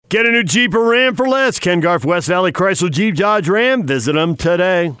Get a new Jeep or Ram for less. Ken Garff, West Valley Chrysler Jeep Dodge Ram. Visit them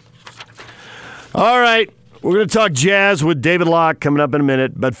today. All right, we're going to talk Jazz with David Locke coming up in a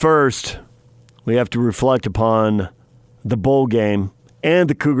minute. But first, we have to reflect upon the bowl game and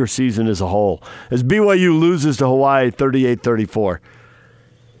the Cougar season as a whole. As BYU loses to Hawaii 38-34.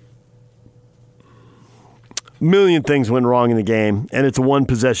 A million things went wrong in the game, and it's a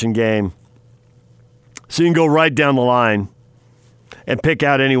one-possession game. So you can go right down the line and pick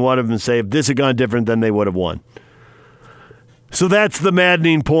out any one of them and say, if this had gone different, then they would have won. So that's the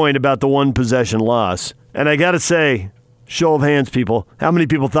maddening point about the one-possession loss. And I got to say, show of hands, people, how many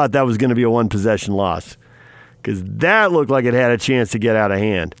people thought that was going to be a one-possession loss? Because that looked like it had a chance to get out of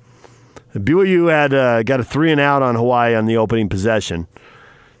hand. BYU had got a 3-and-out on Hawaii on the opening possession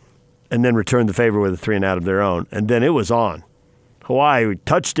and then returned the favor with a 3-and-out of their own. And then it was on. Hawaii,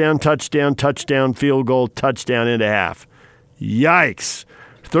 touchdown, field goal, touchdown into half. Yikes.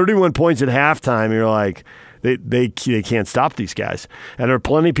 31 points at halftime. You're like, they can't stop these guys. And there are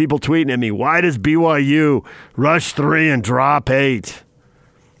plenty of people tweeting at me, why does BYU rush 3 and drop 8?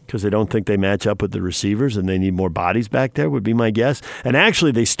 Because they don't think they match up with the receivers and they need more bodies back there, would be my guess. And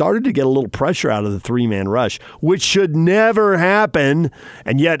actually, they started to get a little pressure out of the 3-man rush, which should never happen.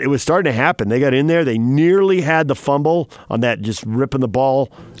 And yet, it was starting to happen. They got in there. They nearly had the fumble on that, just ripping the ball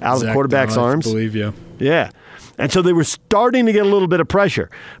out of the quarterback's arms. I believe you. Yeah. And so they were starting to get a little bit of pressure.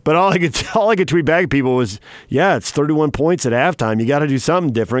 But all I could tweet back at people was, yeah, it's 31 points at halftime. You got to do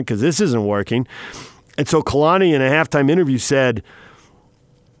something different because this isn't working. And so Kalani in a halftime interview said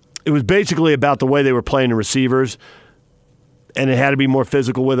it was basically about the way they were playing the receivers, and it had to be more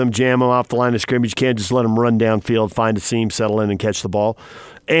physical with them, jam them off the line of scrimmage. You can't just let them run downfield, find a seam, settle in, and catch the ball.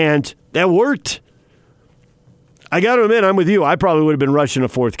 And that worked. I got to admit, I'm with you. I probably would have been rushing a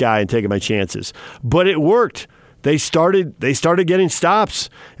fourth guy and taking my chances. But it worked. They started getting stops,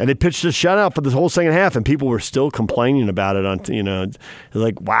 and they pitched a shutout for the whole second half, and people were still complaining about it.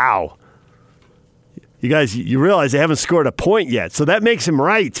 Like, wow. You guys, you realize they haven't scored a point yet, so that makes him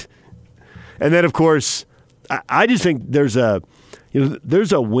right. And then, of course, I just think there's a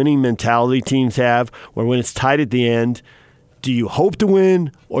winning mentality teams have where when it's tight at the end, do you hope to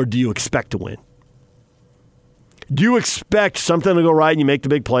win or do you expect to win? Do you expect something to go right and you make the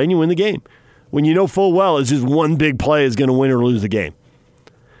big play and you win the game? When you know full well it's just one big play is going to win or lose the game.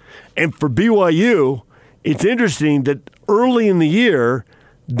 And for BYU, it's interesting that early in the year,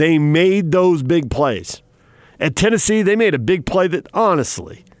 they made those big plays. At Tennessee, they made a big play that,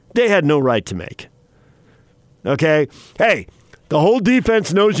 honestly, they had no right to make. Okay? Hey, the whole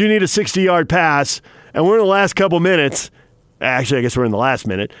defense knows you need a 60-yard pass, and we're in the last couple minutes. Actually, I guess we're in the last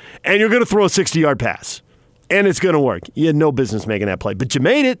minute. And you're going to throw a 60-yard pass. And it's going to work. You had no business making that play, but you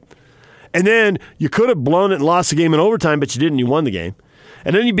made it. And then you could have blown it and lost the game in overtime, but you didn't. You won the game.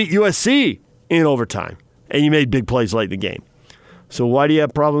 And then you beat USC in overtime, and you made big plays late in the game. So why do you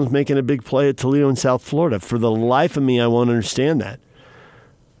have problems making a big play at Toledo in South Florida? For the life of me, I won't understand that.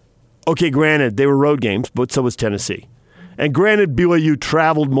 Okay, granted, they were road games, but so was Tennessee. And granted, BYU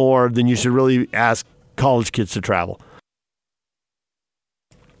traveled more than you should really ask college kids to travel.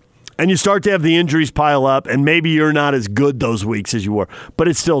 And you start to have the injuries pile up, and maybe you're not as good those weeks as you were, but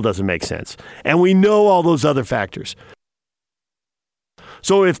it still doesn't make sense. And we know all those other factors.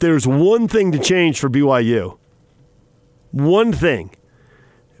 So if there's one thing to change for BYU, one thing,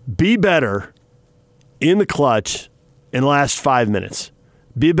 be better in the clutch in the last 5 minutes.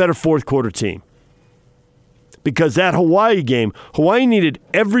 Be a better fourth quarter team. Because that Hawaii game, Hawaii needed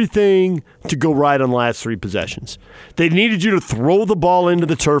everything to go right on the last 3 possessions. They needed you to throw the ball into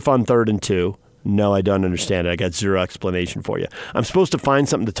the turf on 3rd and 2. No, I don't understand it. I got zero explanation for you. I'm supposed to find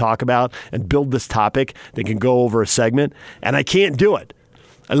something to talk about and build this topic that can go over a segment, and I can't do it.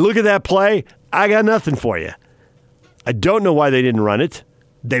 I look at that play, I got nothing for you. I don't know why they didn't run it.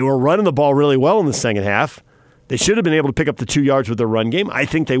 They were running the ball really well in the second half. They should have been able to pick up the 2 yards with their run game. I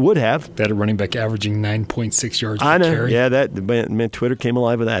think they would have. That running back averaging 9.6 yards per I know. carry. Yeah, that Twitter came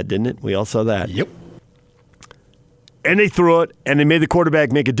alive with that, didn't it? We all saw that. Yep. And they threw it, and they made the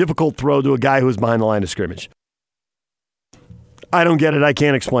quarterback make a difficult throw to a guy who was behind the line of scrimmage. I don't get it. I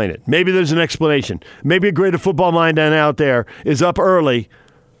can't explain it. Maybe there's an explanation. Maybe a greater football mind out there is up early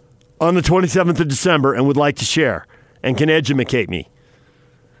on the 27th of December and would like to share and can edumacate me.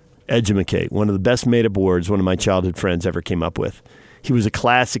 Edumacate, one of the best made-up words one of my childhood friends ever came up with. He was a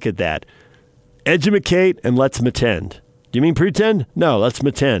classic at that. Edumacate and let's pretend. Do you mean pretend? No, let's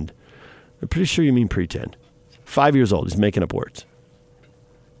pretend. I'm pretty sure you mean pretend. 5 years old. He's making up words.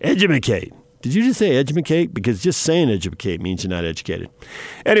 Edumacate. Did you just say edumacate? Because just saying edumacate means you're not educated.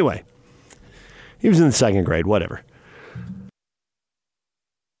 Anyway, he was in the 2nd grade, whatever.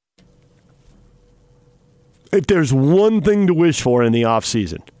 if there's one thing to wish for in the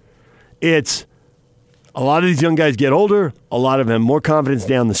offseason, it's a lot of these young guys get older, a lot of them have more confidence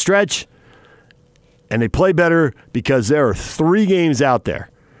down the stretch, and they play better because there are 3 games out there.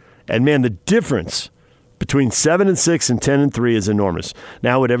 And, man, the difference between 7-6 and 10-3 is enormous.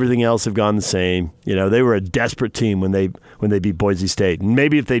 Now, would everything else have gone the same? You know, they were a desperate team when they beat Boise State. And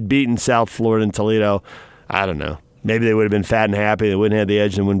maybe if they'd beaten South Florida and Toledo, I don't know. Maybe they would have been fat and happy. They wouldn't have the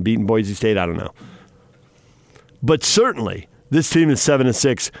edge and wouldn't beaten Boise State. I don't know. But certainly, this team is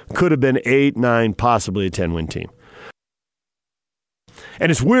 7-6, could have been 8, 9, possibly a 10-win team.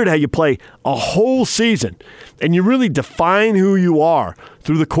 And it's weird how you play a whole season and you really define who you are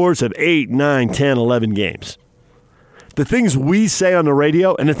through the course of 8, 9, 10, 11 games. The things we say on the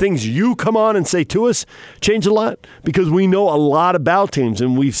radio and the things you come on and say to us change a lot because we know a lot about teams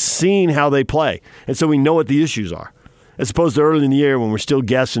and we've seen how they play. And so we know what the issues are, as opposed to early in the year when we're still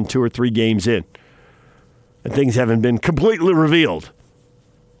guessing 2 or 3 games in and things haven't been completely revealed.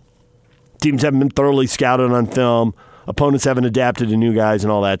 Teams haven't been thoroughly scouted on film. Opponents haven't adapted to new guys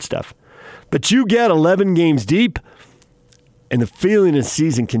and all that stuff. But you get 11 games deep, and the feeling of the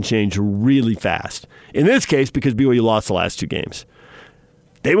season can change really fast. In this case, because BYU lost the last 2 games.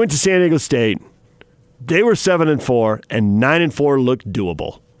 They went to San Diego State. They were 7-4, and 9-4 looked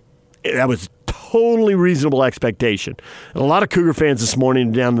doable. That was totally reasonable expectation. And a lot of Cougar fans this morning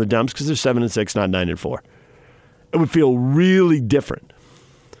are down in the dumps because they're 7-6, not 9-4. It would feel really different.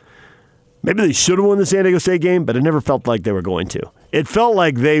 Maybe they should have won the San Diego State game, but it never felt like they were going to. It felt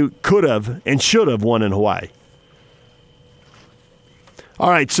like they could have and should have won in Hawaii. All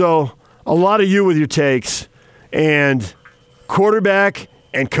right, so a lot of you with your takes, and quarterback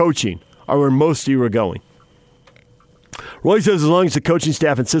and coaching are where most of you are going. Roy says as long as the coaching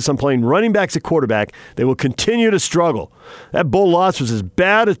staff insists on playing running backs at quarterback, they will continue to struggle. That bowl loss was as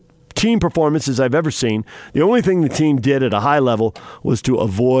bad a team performance as I've ever seen. The only thing the team did at a high level was to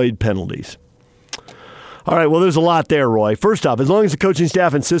avoid penalties. All right, well, there's a lot there, Roy. First off, as long as the coaching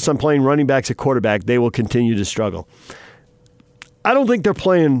staff insists on playing running backs at quarterback, they will continue to struggle. I don't think they're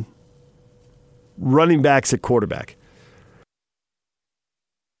playing running backs at quarterback.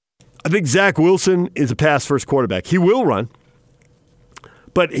 I think Zach Wilson is a pass-first quarterback. He will run,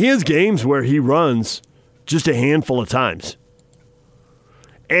 but he has games where he runs just a handful of times.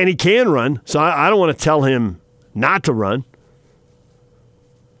 And he can run, so I don't want to tell him not to run.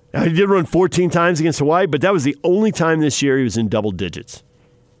 Now, he did run 14 times against Hawaii, but that was the only time this year he was in double digits.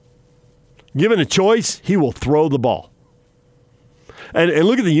 Given a choice, he will throw the ball. And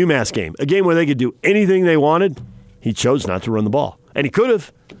look at the UMass game, a game where they could do anything they wanted. He chose not to run the ball. And he could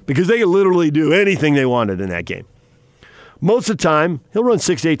have, because they could literally do anything they wanted in that game. Most of the time, he'll run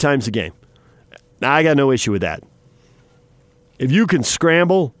 6 to 8 times a game. Now, I got no issue with that. If you can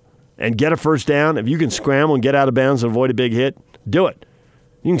scramble and get a first down, if you can scramble and get out of bounds and avoid a big hit, do it.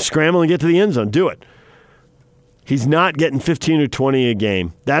 You can scramble and get to the end zone, do it. He's not getting 15 or 20 a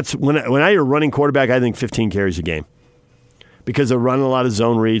game. That's when I hear running quarterback, I think 15 carries a game. Because they're running a lot of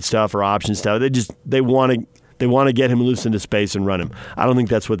zone read stuff or option stuff. They want to get him loose into space and run him. I don't think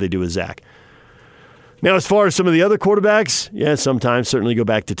that's what they do with Zach. Now, as far as some of the other quarterbacks, yeah, sometimes certainly go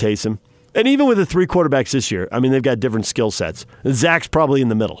back to Taysom. And even with the 3 quarterbacks this year, I mean, they've got different skill sets. And Zach's probably in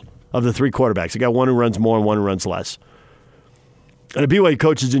the middle of the 3 quarterbacks. They got one who runs more and one who runs less. And the BYU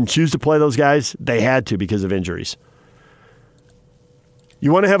coaches didn't choose to play those guys. They had to because of injuries.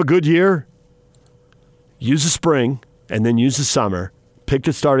 You want to have a good year? Use the spring and then use the summer. Pick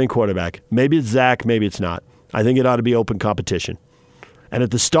the starting quarterback. Maybe it's Zach, maybe it's not. I think it ought to be open competition. And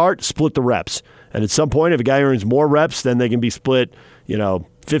at the start, split the reps. And at some point, if a guy earns more reps, then they can be split,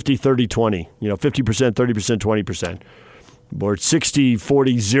 50, 30, 20, 50%, 30%, 20%. Or 60,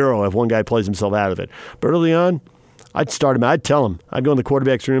 40, 0 if one guy plays himself out of it. But early on, I'd start him. I'd tell him. I'd go in the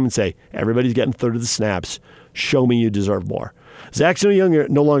quarterback's room and say, everybody's getting 1/3 of the snaps. Show me you deserve more. Zach's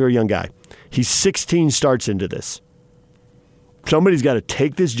no longer a young guy. He's 16 starts into this. Somebody's got to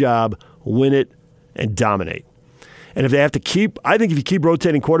take this job, win it, and dominate. And if they have to I think if you keep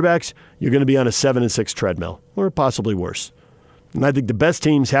rotating quarterbacks, you're going to be on a 7-6 treadmill, or possibly worse. And I think the best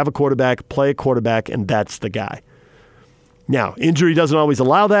teams have a quarterback, play a quarterback, and that's the guy. Now, injury doesn't always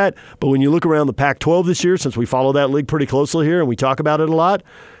allow that, but when you look around the Pac-12 this year, since we follow that league pretty closely here and we talk about it a lot,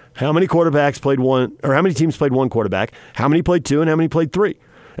 how many teams played one quarterback, how many played 2, and how many played 3?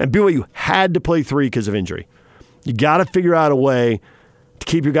 And BYU had to play 3 because of injury. You got to figure out a way to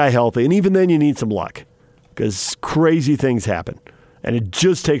keep your guy healthy, and even then you need some luck because crazy things happen. And it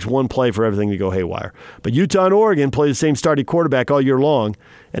just takes one play for everything to go haywire. But Utah and Oregon play the same starting quarterback all year long,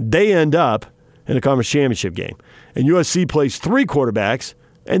 and they end up in a conference championship game. And USC plays 3 quarterbacks,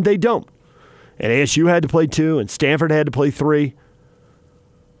 and they don't. And ASU had to play 2, and Stanford had to play 3.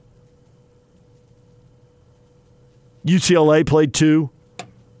 UCLA played 2.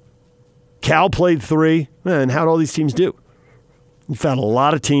 Cal played 3. And how'd all these teams do? You found a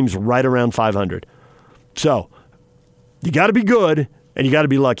lot of teams right around 500. So, you got to be good, and you got to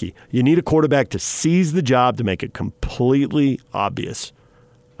be lucky. You need a quarterback to seize the job to make it completely obvious.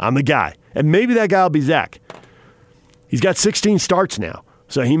 I'm the guy. And maybe that guy will be Zach. He's got 16 starts now,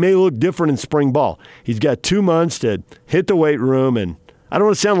 so he may look different in spring ball. He's got 2 months to hit the weight room, and I don't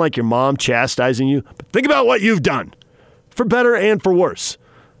want to sound like your mom chastising you, but think about what you've done, for better and for worse.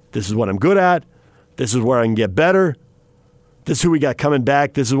 This is what I'm good at. This is where I can get better. This is who we got coming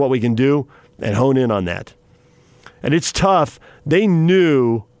back. This is what we can do, and hone in on that. And it's tough. They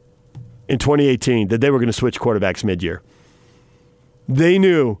knew in 2018 that they were going to switch quarterbacks mid-year. They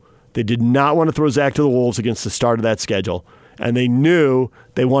knew they did not want to throw Zach to the wolves against the start of that schedule. And they knew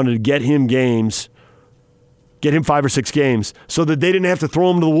they wanted to get him 5 or 6 games, so that they didn't have to throw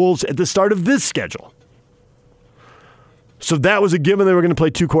him to the wolves at the start of this schedule. So that was a given. They were going to play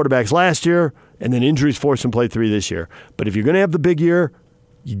 2 quarterbacks last year, and then injuries forced them to play 3 this year. But if you're going to have the big year,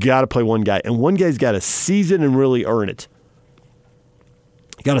 you got to play one guy. And one guy's got to seize it and really earn it.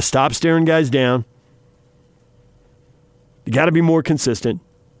 You got to stop staring guys down. You got to be more consistent.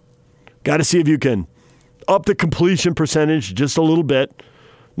 Got to see if you can up the completion percentage just a little bit.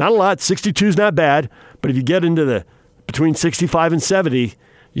 Not a lot. 62 is not bad. But if you get into the between 65 and 70,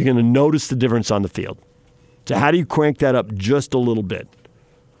 you're going to notice the difference on the field. So how do you crank that up just a little bit?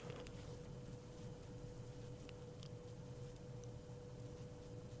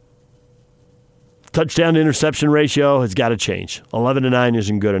 Touchdown to interception ratio has got to change. 11-9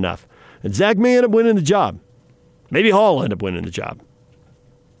 isn't good enough. And Zach may end up winning the job. Maybe Hall will end up winning the job.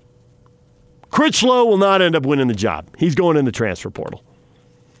 Critchlow will not end up winning the job. He's going in the transfer portal.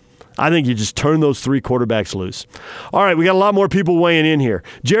 I think you just turn those 3 quarterbacks loose. All right, we got a lot more people weighing in here.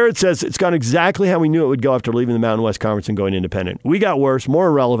 Jared says it's gone exactly how we knew it would go after leaving the Mountain West Conference and going independent. We got worse, more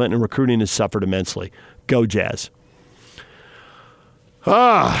irrelevant, and recruiting has suffered immensely. Go Jazz.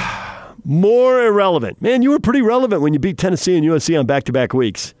 More irrelevant. Man, you were pretty relevant when you beat Tennessee and USC on back-to-back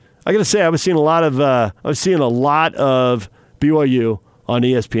weeks. I got to say, I was seeing a lot of BYU on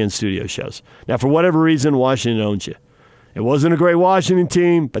ESPN studio shows. Now, for whatever reason, Washington owns you. It wasn't a great Washington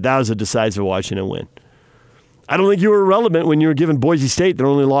team, but that was a decisive Washington win. I don't think you were relevant when you were given Boise State their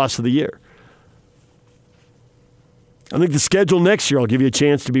only loss of the year. I think the schedule next year will give you a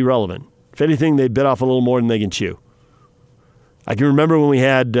chance to be relevant. If anything, they bit off a little more than they can chew. I can remember when we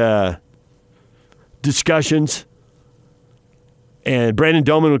had discussions, and Brandon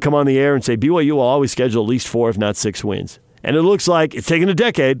Doman would come on the air and say, BYU will always schedule at least 4, if not 6 wins. And it looks like it's taken a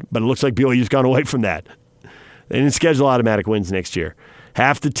decade, but it looks like BYU's gone away from that. They didn't schedule automatic wins next year.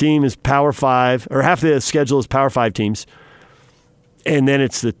 Half the team is Power 5, or half the schedule is Power 5 teams, and then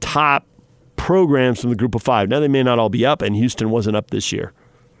it's the top programs from the group of 5. Now, they may not all be up, and Houston wasn't up this year.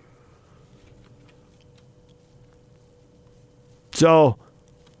 So,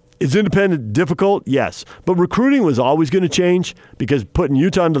 is independent difficult? Yes. But recruiting was always going to change because putting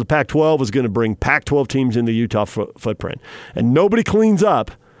Utah into the Pac-12 was going to bring Pac-12 teams into the Utah footprint. And nobody cleans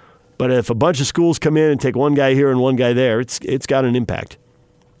up, but if a bunch of schools come in and take one guy here and one guy there, it's got an impact.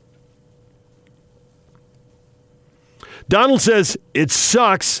 Donald says it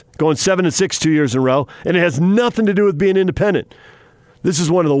sucks going 7-6 2 years in a row, and it has nothing to do with being independent. This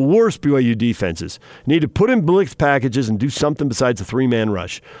is one of the worst BYU defenses. You need to put in blitz packages and do something besides a 3-man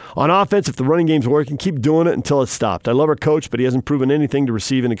rush. On offense, if the running game's working, keep doing it until it's stopped. I love our coach, but he hasn't proven anything to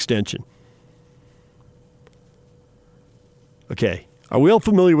receive an extension. Okay, are we all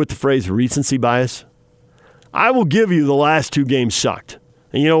familiar with the phrase recency bias? I will give you the last 2 games sucked.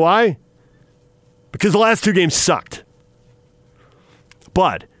 And you know why? Because the last 2 games sucked.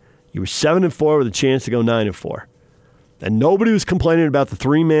 But you were 7-4 with a chance to go 9-4. And nobody was complaining about the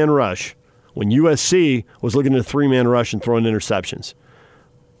 3-man rush when USC was looking at a 3-man rush and throwing interceptions.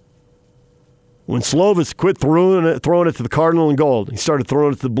 When Slovis quit throwing it to the Cardinal and gold, he started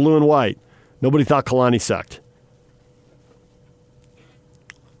throwing it to the blue and white. Nobody thought Kalani sucked.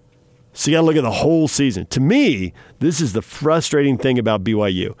 So you got to look at the whole season. To me, this is the frustrating thing about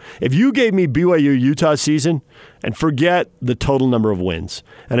BYU. If you gave me BYU-Utah season and forget the total number of wins,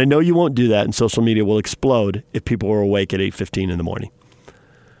 and I know you won't do that, and social media will explode if people are awake at 8:15 in the morning.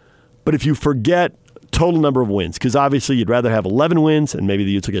 But if you forget total number of wins, because obviously you'd rather have 11 wins, and maybe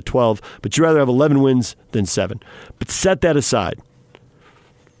the Utes will get 12, but you'd rather have 11 wins than 7. But set that aside.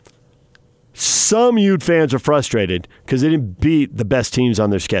 Some Ute fans are frustrated because they didn't beat the best teams on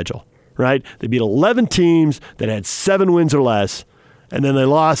their schedule. Right? They beat 11 teams that had 7 wins or less, and then they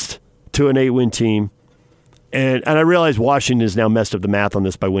lost to an 8-win team. And I realize Washington has now messed up the math on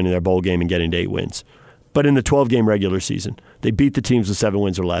this by winning their bowl game and getting to 8 wins. But in the 12-game regular season, they beat the teams with 7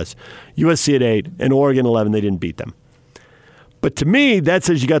 wins or less. USC at 8 and Oregon 11, they didn't beat them. But to me, that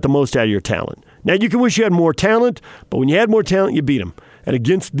says you got the most out of your talent. Now, you can wish you had more talent, but when you had more talent, you beat them. And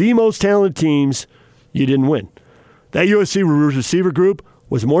against the most talented teams, you didn't win. That USC receiver group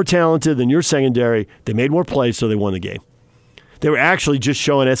was more talented than your secondary. They made more plays, so they won the game. They were actually just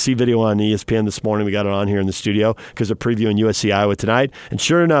showing SC video on ESPN this morning. We got it on here in the studio because they're previewing USC Iowa tonight. And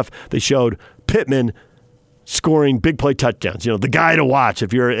sure enough, they showed Pittman scoring big play touchdowns. You know, the guy to watch.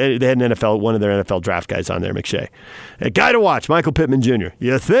 They had one of their NFL draft guys on there, McShay. A guy to watch, Michael Pittman Jr.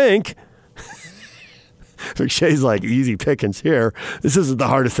 You think? McShay's like, easy pickings here. This isn't the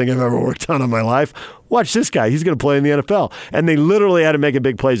hardest thing I've ever worked on in my life. Watch this guy. He's going to play in the NFL. And they literally had to make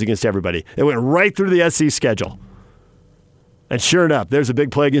big plays against everybody. It went right through the SC schedule. And sure enough, there's a big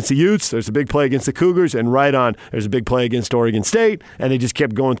play against the Utes, there's a big play against the Cougars, and right on, there's a big play against Oregon State, and they just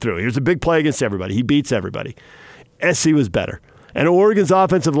kept going through. Here's a big play against everybody. He beats everybody. SC was better. And Oregon's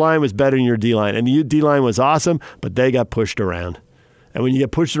offensive line was better than your D-line. And the Ute D-line was awesome, but they got pushed around. And when you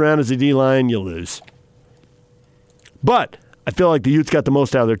get pushed around as a D-line, you lose. But I feel like the Utes got the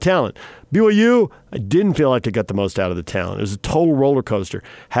most out of their talent. BYU, I didn't feel like they got the most out of the talent. It was a total roller coaster.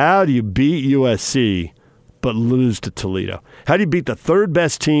 How do you beat USC but lose to Toledo? How do you beat the third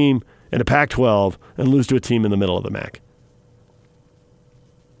best team in the Pac-12 and lose to a team in the middle of the MAC?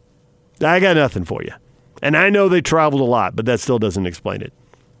 I got nothing for you. And I know they traveled a lot, but that still doesn't explain it.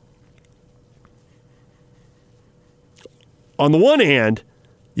 On the one hand,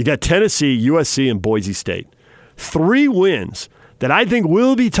 you got Tennessee, USC, and Boise State. 3 wins that I think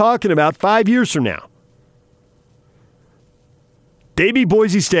we'll be talking about 5 years from now. They beat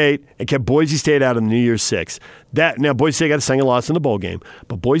Boise State and kept Boise State out of the New Year's Six. Now, Boise State got a second loss in the bowl game,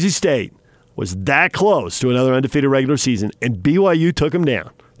 but Boise State was that close to another undefeated regular season, and BYU took them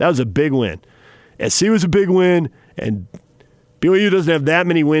down. That was a big win. SC was a big win, and BYU doesn't have that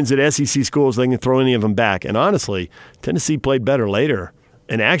many wins at SEC schools they can throw any of them back. And honestly, Tennessee played better later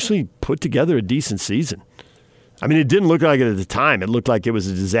and actually put together a decent season. I mean, it didn't look like it at the time. It looked like it was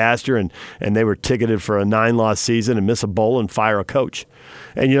a disaster, and they were ticketed for a 9-loss season and miss a bowl and fire a coach.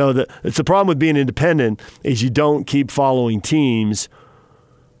 And, you know, it's the problem with being independent is you don't keep following teams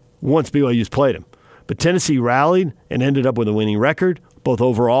once BYU's played them. But Tennessee rallied and ended up with a winning record, both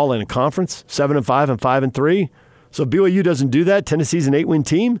overall and in conference, 7-5 and 5-3. So if BYU doesn't do that, Tennessee's an 8-win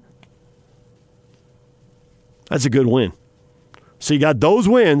team. That's a good win. So you got those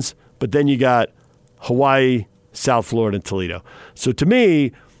wins, but then you got Hawaii, South Florida, and Toledo. So to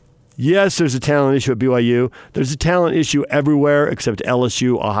me, yes, there's a talent issue at BYU. There's a talent issue everywhere except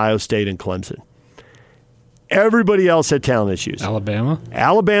LSU, Ohio State, and Clemson. Everybody else had talent issues.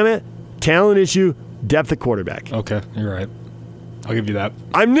 Alabama, talent issue, depth at quarterback. Okay, you're right. I'll give you that.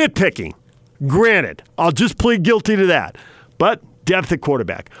 I'm nitpicking. Granted, I'll just plead guilty to that. But depth at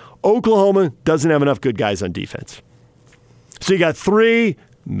quarterback. Oklahoma doesn't have enough good guys on defense. So you got 3,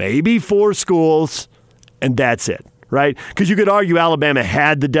 maybe 4 schools, and that's it, right? Because you could argue Alabama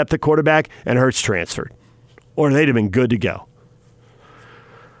had the depth at quarterback and Hurts transferred, or they'd have been good to go.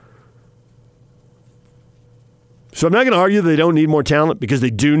 So I'm not going to argue that they don't need more talent because they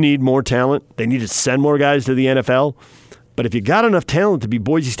do need more talent. They need to send more guys to the NFL. But if you got enough talent to be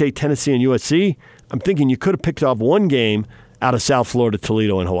Boise State, Tennessee, and USC, I'm thinking you could have picked off one game out of South Florida,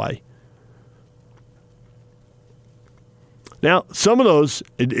 Toledo, and Hawaii. Now, some of those,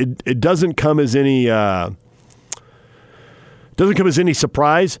 it doesn't come as any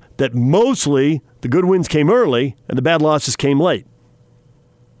surprise that mostly the good wins came early and the bad losses came late.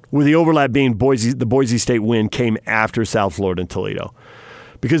 With the overlap being the Boise State win came after South Florida and Toledo.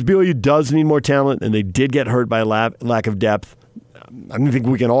 Because BYU does need more talent, and they did get hurt by lack of depth. I think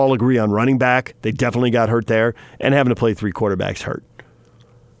we can all agree on running back. They definitely got hurt there, and having to play 3 quarterbacks hurt.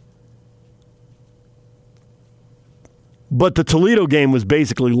 But the Toledo game was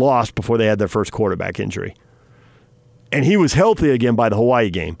basically lost before they had their first quarterback injury. And he was healthy again by the Hawaii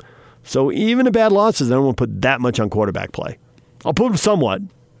game. So even the bad losses, I don't want to put that much on quarterback play. I'll put them somewhat.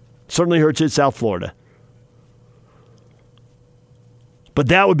 Certainly hurts at South Florida. But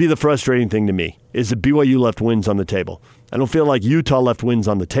that would be the frustrating thing to me, is that BYU left wins on the table. I don't feel like Utah left wins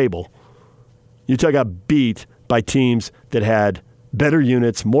on the table. Utah got beat by teams that had better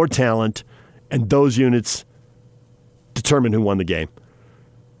units, more talent, and those units determined who won the game.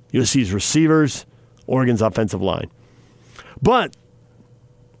 USC's receivers, Oregon's offensive line. But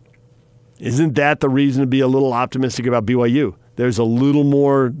isn't that the reason to be a little optimistic about BYU? There's a little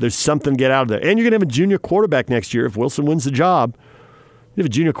more, there's something to get out of there. And you're going to have a junior quarterback next year if Wilson wins the job. You have a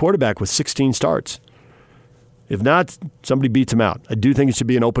junior quarterback with 16 starts. If not, somebody beats him out. I do think it should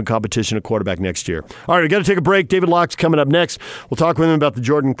be an open competition at quarterback next year. All right, we got to take a break. David Locke's coming up next. We'll talk with him about the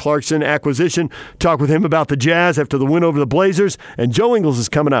Jordan Clarkson acquisition, talk with him about the Jazz after the win over the Blazers, and Joe Ingles is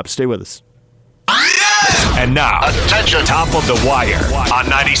coming up. Stay with us. And now, attention, top of the wire on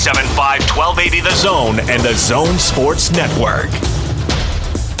 97.5, 1280 The Zone and the Zone Sports Network.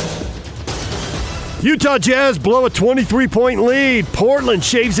 Utah Jazz blow a 23-point lead. Portland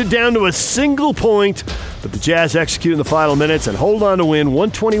shaves it down to a single point, but the Jazz execute in the final minutes and hold on to win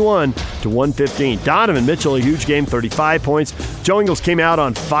 121-115. Donovan Mitchell, a huge game, 35 points. Joe Ingles came out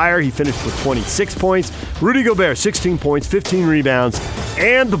on fire. He finished with 26 points. Rudy Gobert, 16 points, 15 rebounds,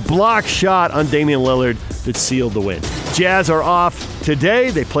 and the block shot on Damian Lillard that sealed the win. Jazz are off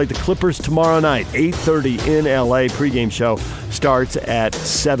today. They play the Clippers tomorrow night, 8:30 in L.A. Pregame show starts at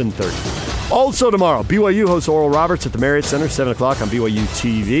 7:30. Also tomorrow, BYU hosts Oral Roberts at the Marriott Center, 7 o'clock on BYU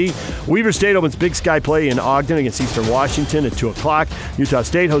TV. Weber State opens Big Sky play in Ogden against Eastern Washington at 2 o'clock. Utah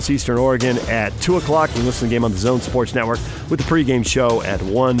State hosts Eastern Oregon at 2 o'clock. You can listen to the game on the Zone Sports Network with the pregame show at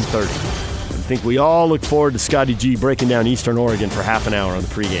 1:30. I think we all look forward to Scotty G breaking down Eastern Oregon for half an hour on the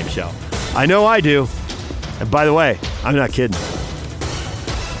pregame show. I know I do. And by the way, I'm not kidding.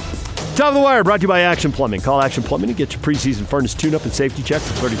 Top of the Wire brought to you by Action Plumbing. Call Action Plumbing and get your preseason furnace tune-up and safety check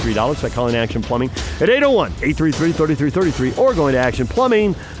for $33 by calling Action Plumbing at 801-833-3333 or going to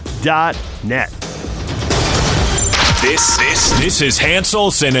actionplumbing.net. This is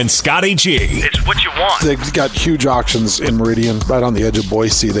Hanselson and Scotty G. It's what you want. They've got huge auctions in Meridian, right on the edge of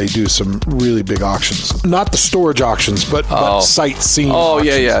Boise. They do some really big auctions. Not the storage auctions, but sightseeing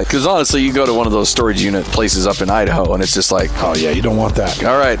auctions. Yeah. Because honestly, you go to one of those storage unit places up in Idaho, and it's just like, oh, yeah, you don't want that.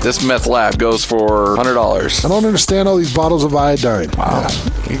 All right, this meth lab goes for $100. I don't understand all these bottles of iodine. Wow.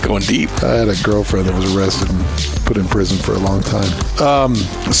 You're going deep. I had a girlfriend that was arrested and put in prison for a long time.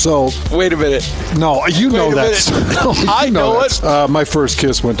 Wait a minute. No, you know that. I know it. My first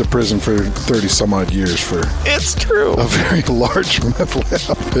kiss went to prison for 30-some-odd years for It's true. a very large meth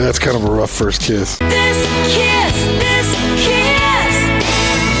lab. That's kind of a rough first kiss. This kiss,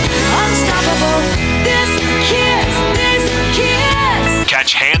 unstoppable. This kiss.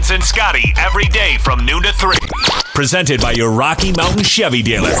 Catch Hans and Scotty every day from noon to 3. Presented by your Rocky Mountain Chevy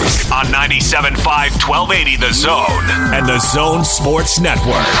dealers on 97.5, 1280 The Zone and the Zone Sports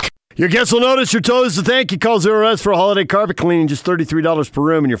Network. Your guests will notice your toes to thank you. Call Zero-Res for a holiday carpet cleaning. Just $33 per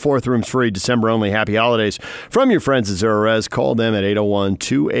room, and your fourth room's free. December only. Happy holidays from your friends at Zero-Res. Call them at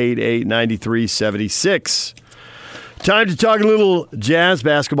 801-288-9376. Time to talk a little Jazz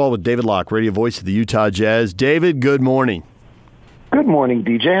basketball with David Locke, radio voice of the Utah Jazz. David, good morning. Good morning,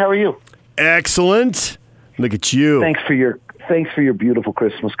 DJ. How are you? Excellent. Look at you. Thanks for your beautiful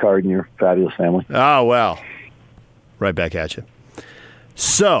Christmas card and your fabulous family. Oh, well. Right back at you.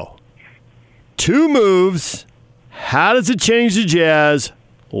 So, 2 moves. How does it change the Jazz?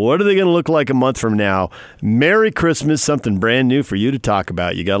 What are they going to look like a month from now? Merry Christmas, something brand new for you to talk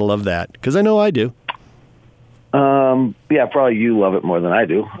about. You got to love that, because I know I do. Yeah, probably you love it more than I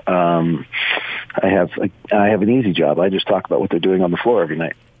do. I have an easy job. I just talk about what they're doing on the floor every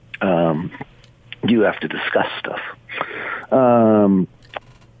night. You have to discuss stuff. I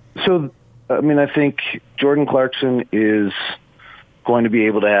think Jordan Clarkson is going to be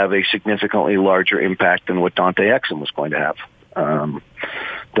able to have a significantly larger impact than what Dante Exum was going to have.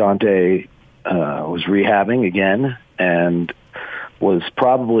 Dante was rehabbing again and was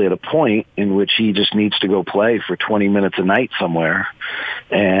probably at a point in which he just needs to go play for 20 minutes a night somewhere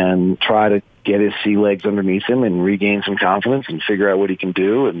and try to get his sea legs underneath him and regain some confidence and figure out what he can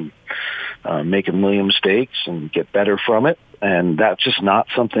do and make a million mistakes and get better from it. And that's just not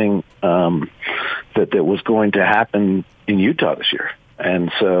something that was going to happen in Utah this year.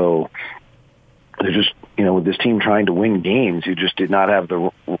 And so they're just, with this team trying to win games, you just did not have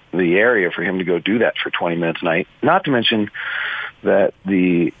the area for him to go do that for 20 minutes a night. Not to mention that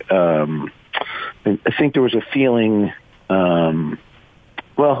I think there was a feeling, I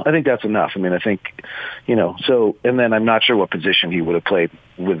think that's enough. And then I'm not sure what position he would have played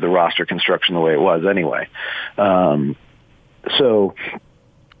with the roster construction the way it was anyway.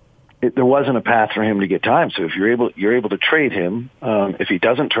 There wasn't a path for him to get time. So if you're able to trade him, if he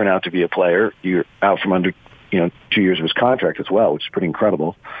doesn't turn out to be a player, you're out from under 2 years of his contract as well, which is pretty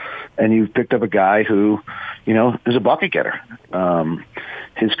incredible. And you've picked up a guy who, is a bucket getter.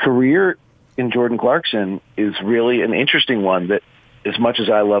 His career in Jordan Clarkson is really an interesting one that, as much as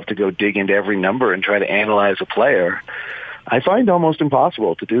I love to go dig into every number and try to analyze a player, I find almost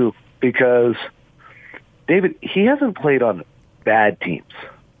impossible to do because, David, he hasn't played on bad teams.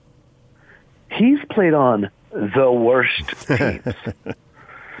 He's played on the worst teams.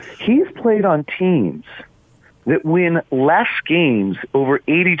 He's played on teams that win less games, over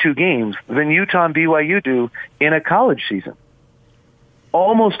 82 games, than Utah and BYU do in a college season.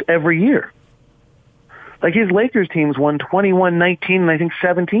 Almost every year. Like his Lakers teams won 21, 19, and I think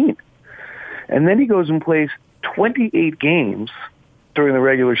 17. And then he goes and plays 28 games during the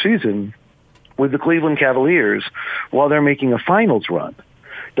regular season with the Cleveland Cavaliers while they're making a finals run.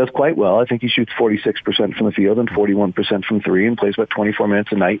 Does quite well. I think he shoots 46% from the field and 41% from three, and plays about 24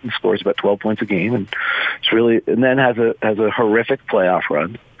 minutes a night and scores about 12 points a game. And then has a horrific playoff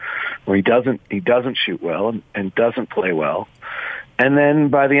run where he doesn't shoot well and doesn't play well. And then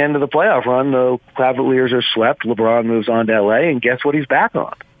by the end of the playoff run, the Cavaliers are swept. LeBron moves on to LA, and guess what he's back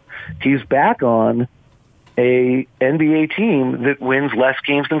on? He's back on a NBA team that wins less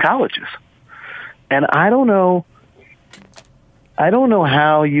games than colleges. And I don't know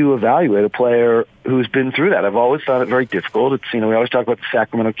how you evaluate a player who's been through that. I've always found it very difficult. It's, we always talk about the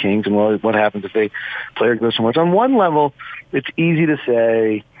Sacramento Kings and what happens if a player goes somewhere. So on one level, it's easy to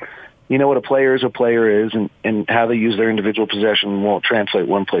say, what a player is, and how they use their individual possession won't translate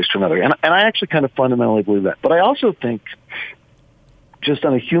one place to another. And I actually kind of fundamentally believe that. But I also think, just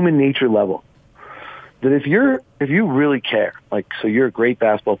on a human nature level, that if you really care, so you're a great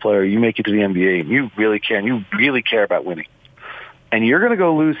basketball player, you make it to the NBA, and you really care, and you really care about winning, and you're going to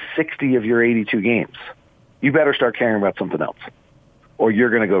go lose 60 of your 82 games, you better start caring about something else, or you're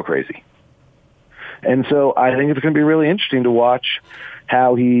going to go crazy. And so I think it's going to be really interesting to watch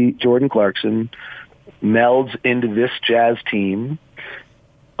how Jordan Clarkson, melds into this Jazz team,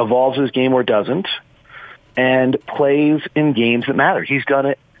 evolves his game or doesn't, and plays in games that matter. He's done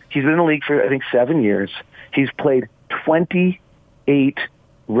it. He's been in the league for, I think, 7 years. He's played 28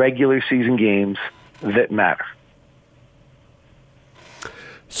 regular season games that matter.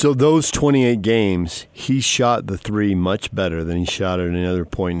 So those 28 games, he shot the three much better than he shot at any other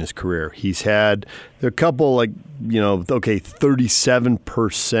point in his career. He's had a couple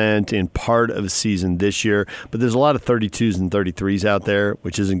 37% in part of a season this year, but there's a lot of 32s and 33s out there,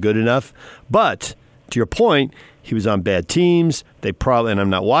 which isn't good enough. But to your point, he was on bad teams. They probably, and I'm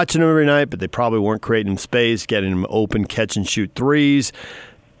not watching him every night, but they probably weren't creating him space, getting him open, catch and shoot threes.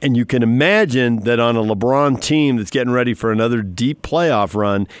 And you can imagine that on a LeBron team that's getting ready for another deep playoff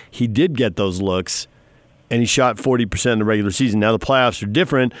run, he did get those looks, and he shot 40% in the regular season. Now the playoffs are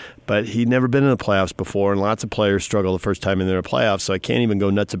different, but he'd never been in the playoffs before, and lots of players struggle the first time in their playoffs, so I can't even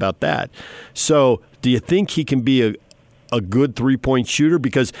go nuts about that. So do you think he can be a good three-point shooter?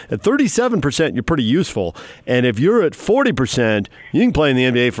 Because at 37%, you're pretty useful. And if you're at 40%, you can play in the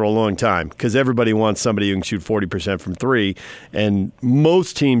NBA for a long time because everybody wants somebody who can shoot 40% from three, and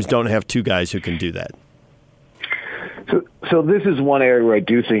most teams don't have two guys who can do that. So this is one area where I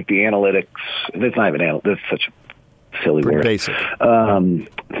do think the analytics, it's not even analytics, that's such a silly pretty word. Basic.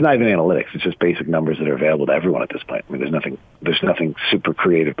 It's not even analytics. It's just basic numbers that are available to everyone at this point. I mean, there's nothing super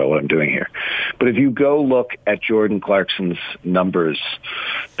creative about what I'm doing here. But if you go look at Jordan Clarkson's numbers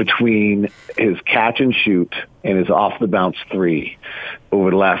between his catch and shoot and his off the bounce three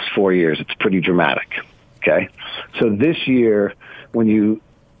over the last 4 years, it's pretty dramatic. Okay. So this year, and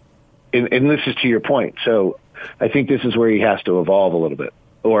this is to your point. So I think this is where he has to evolve a little bit.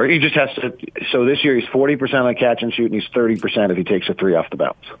 Or he just has to. So this year he's 40% on catch and shoot, and he's 30% if he takes a three off the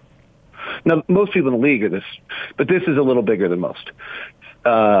bounce. Now, most people in the league are this, but this is a little bigger than most.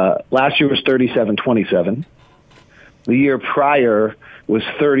 Last year was 37-27. The year prior was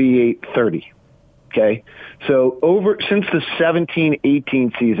 38-30. Okay, so since the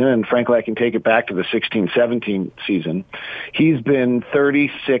 17-18 season, and frankly, I can take it back to the 16-17 season, he's been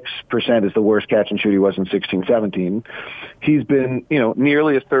 36% is the worst catch and shoot he was in 16-17. He's been,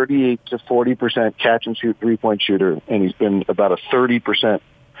 nearly a 38 to 40% catch and shoot 3-point shooter, and he's been about a 30%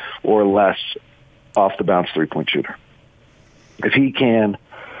 or less off the bounce 3-point shooter. If he can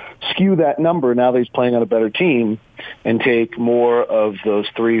skew that number now that he's playing on a better team and take more of those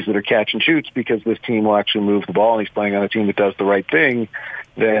threes that are catch and shoots because this team will actually move the ball and he's playing on a team that does the right thing,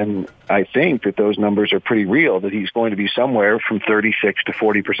 then I think that those numbers are pretty real, that he's going to be somewhere from 36 to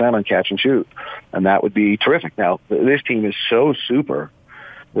 40% on catch and shoot. And that would be terrific. Now, this team is so super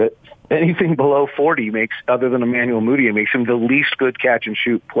that anything below 40 makes, other than Emmanuel Mudiay, makes him the least good catch and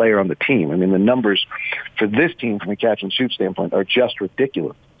shoot player on the team. I mean, the numbers for this team from a catch and shoot standpoint are just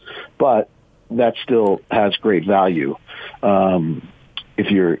ridiculous. But that still has great value if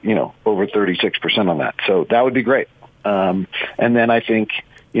you're, over 36% on that. So that would be great. And then I think,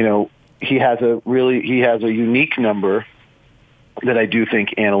 he has a unique number that I do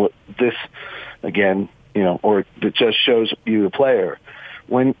think this, again, or that just shows you the player,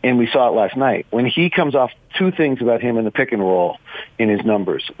 and we saw it last night, when he comes off, two things about him in the pick and roll in his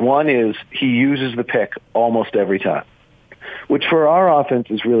numbers. One is he uses the pick almost every time, which for our offense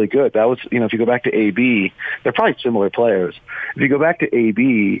is really good. That was, if you go back to AB, they're probably similar players. If you go back to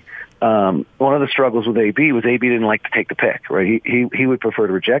AB, one of the struggles with AB was AB didn't like to take the pick, right? He would prefer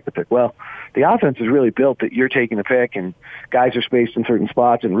to reject the pick. Well, the offense is really built that you're taking the pick and guys are spaced in certain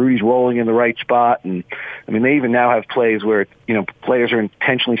spots and Rudy's rolling in the right spot. And I mean, they even now have plays where, players are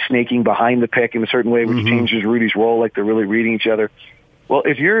intentionally snaking behind the pick in a certain way, which changes Rudy's role, like they're really reading each other. Well,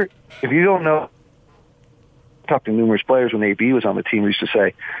 if you don't know, talked to numerous players when AB was on the team who used to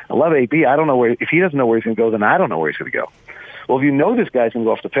say, I love AB. I don't know if he doesn't know where he's going to go, then I don't know where he's going to go. Well, if you know this guy's going to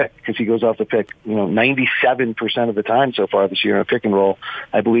go off the pick, because he goes off the pick, 97% of the time so far this year in a pick and roll,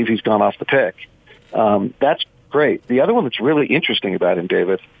 I believe he's gone off the pick. That's great. The other one that's really interesting about him,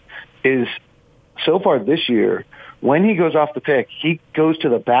 David, is so far this year, when he goes off the pick, he goes to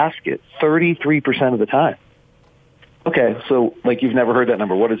the basket 33% of the time. Okay, so you've never heard that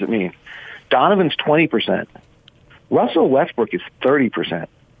number. What does it mean? Donovan's 20%. Russell Westbrook is 30%.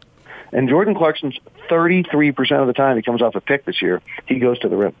 And Jordan Clarkson's 33% of the time he comes off a pick this year, he goes to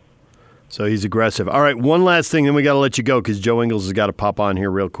the rim. So he's aggressive. All right, one last thing, then we got to let you go because Joe Ingles has got to pop on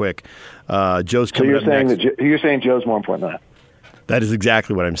here real quick. Joe's coming up next. You're saying Joe's more important than that? That is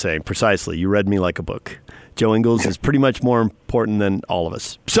exactly what I'm saying. Precisely. You read me like a book. Joe Ingles is pretty much more important than all of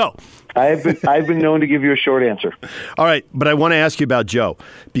us. So I've been known to give you a short answer. All right, but I want to ask you about Joe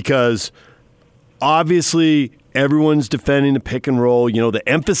because obviously everyone's defending the pick and roll. The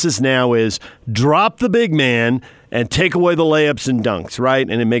emphasis now is drop the big man and take away the layups and dunks, right?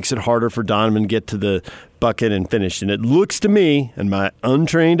 And it makes it harder for Donovan to get to the bucket and finish. And it looks to me, and my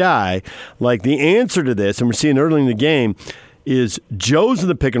untrained eye, like the answer to this, and we're seeing early in the game, is Joe's in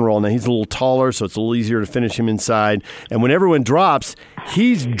the pick and roll. Now, he's a little taller, so it's a little easier to finish him inside. And when everyone drops,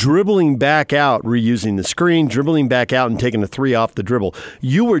 he's dribbling back out, reusing the screen, dribbling back out and taking a three off the dribble.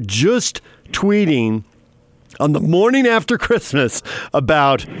 You were just tweeting on the morning after Christmas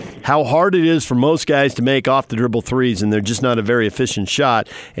about how hard it is for most guys to make off-the-dribble threes, and they're just not a very efficient shot.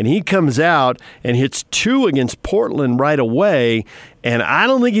 And he comes out and hits 2 against Portland right away, and I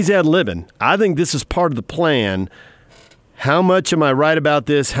don't think he's ad-libbing. I think this is part of the plan. How much am I right about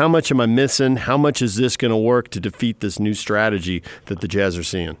this? How much am I missing? How much is this going to work to defeat this new strategy that the Jazz are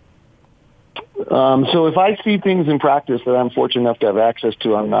seeing? So if I see things in practice that I'm fortunate enough to have access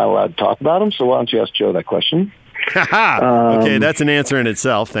to, I'm not allowed to talk about them. So why don't you ask Joe that question? Okay, that's an answer in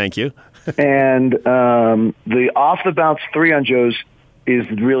itself. Thank you. And the off-the-bounce three on Joe's is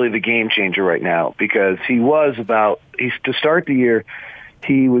really the game changer right now because to start the year,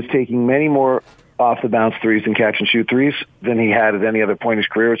 he was taking many more off-the-bounce threes and catch-and-shoot threes than he had at any other point in his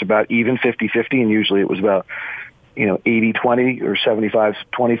career. It was about even 50-50, and usually it was about 80-20 or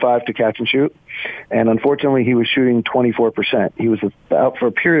 75-25 to catch and shoot. And unfortunately, he was shooting 24%. He was out for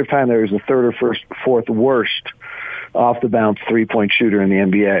a period of time there. He was the third or fourth worst off-the-bounce three-point shooter in the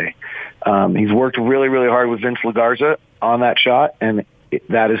NBA. He's worked really, really hard with Vince LaGarza on that shot, and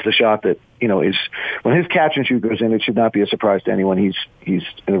that is the shot that, is when his catch and shoot goes in, it should not be a surprise to anyone. He's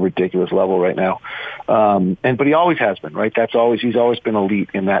at a ridiculous level right now. But he always has been, right? He's always been elite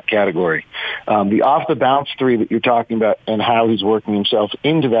in that category. The off the bounce three that you're talking about and how he's working himself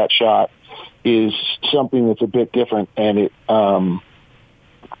into that shot is something that's a bit different, and it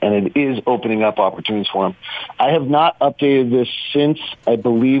is opening up opportunities for him. I have not updated this since, I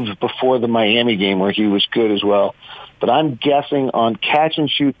believe, before the Miami game where he was good as well. But I'm guessing on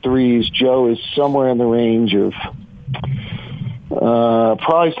catch-and-shoot threes, Joe is somewhere in the range of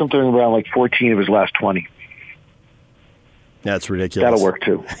probably something around 14 of his last 20. That's ridiculous. That'll work,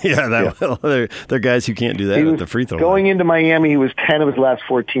 too. Yeah. They're guys who can't do that at the free throw line. Going into Miami, he was 10 of his last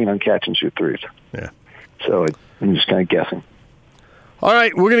 14 on catch-and-shoot threes. Yeah. So I'm just kind of guessing. All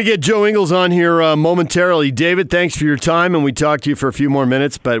right, we're going to get Joe Ingles on here momentarily. David, thanks for your time, and we talked to you for a few more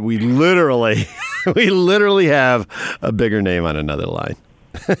minutes, but we literally have a bigger name on another line.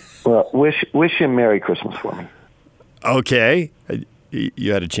 Well, wish him Merry Christmas for me. Okay.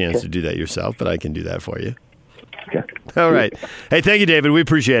 You had a chance to do that yourself, but I can do that for you. Okay. All right. Hey, thank you, David. We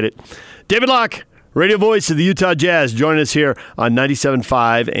appreciate it. David Locke, radio voice of the Utah Jazz, joining us here on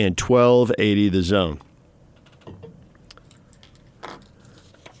 97.5 and 1280 The Zone.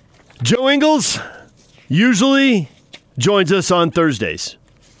 Joe Ingles usually joins us on Thursdays,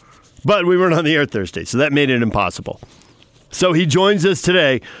 but we weren't on the air Thursday, so that made it impossible. So he joins us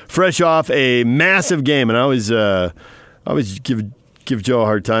today, fresh off a massive game, and I always give Joe a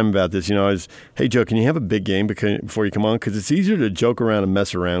hard time about this. Hey, Joe, can you have a big game before you come on? Because it's easier to joke around and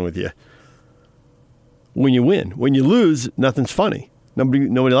mess around with you when you win. When you lose, nothing's funny.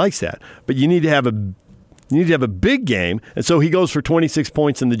 Nobody likes that. But you need to have a big game, and so he goes for 26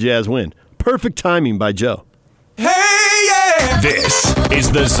 points and the Jazz win. Perfect timing by Joe. Hey, yeah! This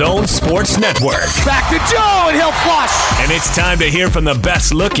is the Zone Sports Network. Back to Joe, and he'll flush. And it's time to hear from the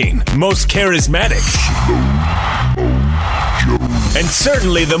best looking, most charismatic, and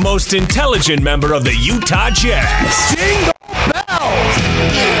certainly the most intelligent member of the Utah Jazz. Jingle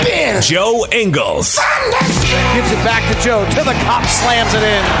bells. Joe Ingles. Gives it back to Joe. To the cop, slams it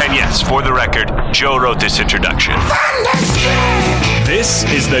in. And yes, for the record, Joe wrote this introduction. This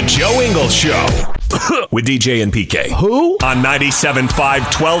is the Joe Ingles Show with DJ and PK. Who? On 97.5,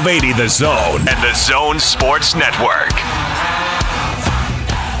 1280 The Zone and the Zone Sports Network.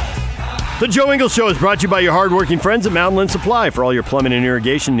 The Joe Ingles Show is brought to you by your hardworking friends at Mountainland Supply. For all your plumbing and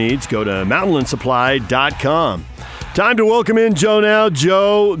irrigation needs, go to mountainlandsupply.com. Time to welcome in Joe now.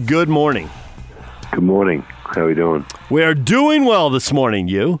 Joe, good morning. Good morning. How are we doing? We are doing well this morning.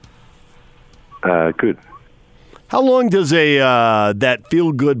 You? Good. How long does that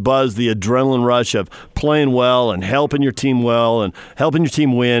feel-good buzz, the adrenaline rush of playing well and helping your team well and helping your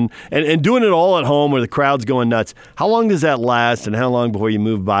team win and doing it all at home where the crowd's going nuts, how long does that last and how long before you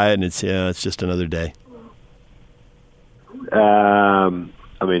move by it and it's just another day? I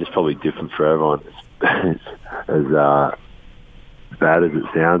mean, it's probably different for everyone. As bad as it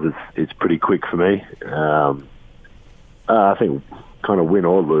sounds, it's pretty quick for me. I think kind of win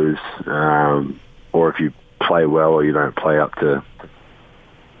or lose, or if you play well or you don't play up to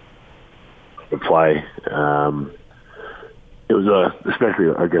the play. It was especially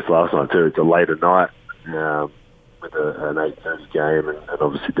I guess last night too. It's a later night with an 8:30 game, and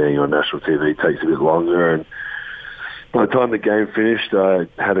obviously being on national TV takes a bit longer. And by the time the game finished, I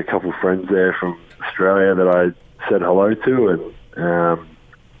had a couple of friends there from Australia that I said hello to, and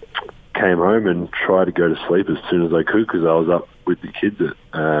came home and tried to go to sleep as soon as I could because I was up with the kids at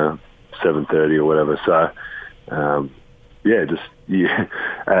 7:30 or whatever. So,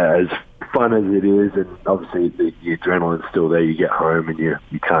 as fun as it is, and obviously the adrenaline's still there. You get home and you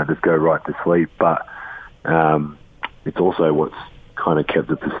can't just go right to sleep. But it's also what's kind of kept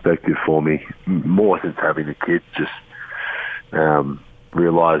the perspective for me more since having the kids. Just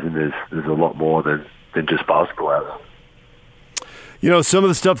realizing there's a lot more than just basketball out there. You know, some of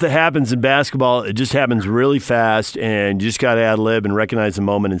the stuff that happens in basketball, it just happens really fast, and you just got to ad-lib and recognize the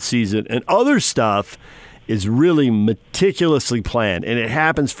moment and seize it. And other stuff is really meticulously planned, and it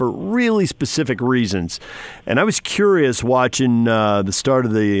happens for really specific reasons. And I was curious watching the start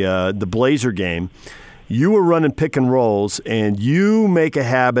of the Blazer game. You were running pick and rolls, and you make a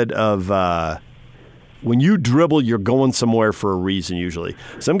habit of when you dribble, you're going somewhere for a reason usually.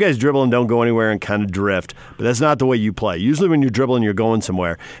 Some guys dribble and don't go anywhere and kind of drift, but that's not the way you play. Usually when you're dribbling, you're going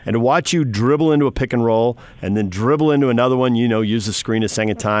somewhere. And to watch you dribble into a pick and roll and then dribble into another one, use the screen a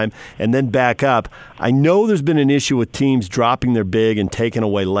second time, and then back up, I know there's been an issue with teams dropping their big and taking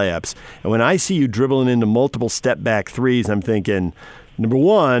away layups. And when I see you dribbling into multiple step-back threes, I'm thinking, number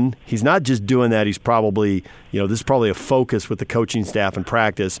one, he's not just doing that. He's probably, this is probably a focus with the coaching staff and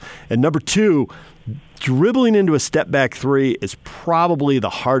practice. And number two, dribbling into a step-back three is probably the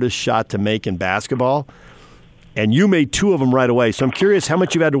hardest shot to make in basketball, and you made two of them right away. So I'm curious how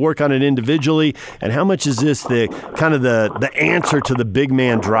much you've had to work on it individually, and how much is this the kind of the answer to the big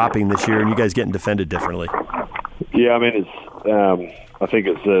man dropping this year, and you guys getting defended differently? Yeah, I mean, it's. I think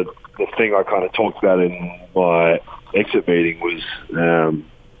it's the thing I kind of talked about in my exit meeting was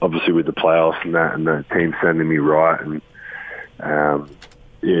obviously with the playoffs and the team sending me right, and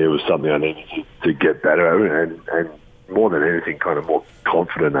it was something I needed to get better at, and more than anything, kind of more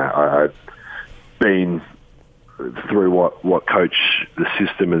confident at. I'd been through what coach the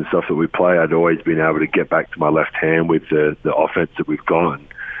system and stuff that we play. I'd always been able to get back to my left hand with the offense that we've got,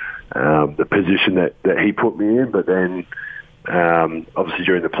 the position that he put me in. But then, obviously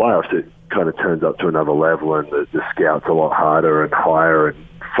during the playoffs, it kind of turns up to another level, and the scout's a lot harder and higher and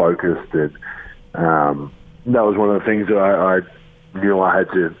focused. And that was one of the things that I knew I had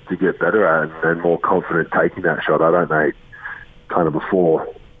to get better at and more confident taking that shot. I don't know, kind of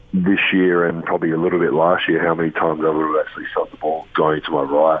before this year and probably a little bit last year, how many times I would have actually shot the ball going to my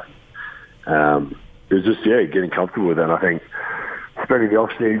right. It was just, getting comfortable with that. And I think spending the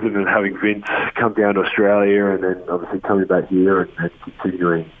off-season and having Vince come down to Australia and then obviously coming back here and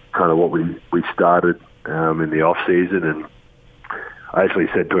continuing kind of what we started in the off-season. And I actually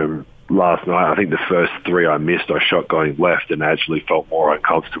said to him last night, I think the first three I missed, I shot going left and actually felt more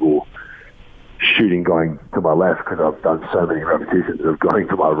uncomfortable shooting going to my left because I've done so many repetitions of going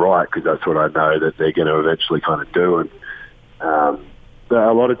to my right because that's what I know that they're going to eventually kind of do. And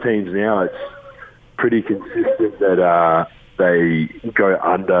a lot of teams now, it's pretty consistent that they go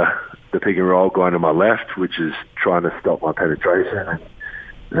under the pick and roll going to my left, which is trying to stop my penetration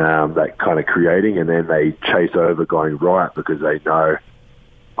and that kind of creating, and then they chase over going right because they know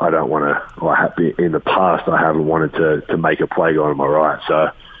I don't want to, or in the past I haven't wanted to make a play going to my right. So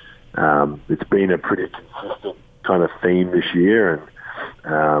it's been a pretty consistent kind of theme this year,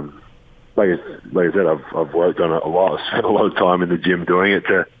 and like I said, I've worked on it a lot. I've spent a lot of time in the gym doing it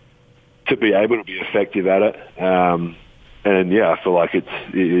to be able to be effective at it. And yeah, I feel like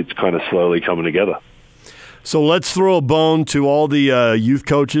it's kind of slowly coming together. So let's throw a bone to all the youth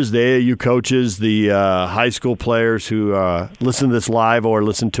coaches, the AAU coaches, the high school players who listen to this live or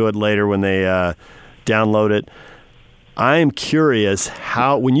listen to it later when they download it. I am curious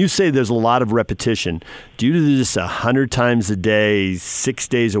how, when you say there's a lot of repetition, do you do this 100 times a day, 6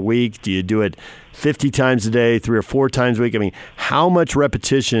 days a week? Do you do it 50 times a day, 3 or 4 times a week? I mean, how much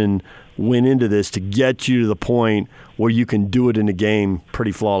repetition went into this to get you to the point where you can do it in a game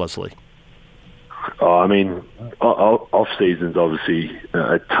pretty flawlessly? I mean, off season's obviously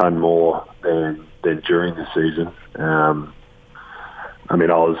a ton more than during the season. I mean,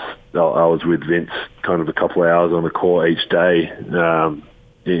 I was with Vince kind of a couple of hours on the court each day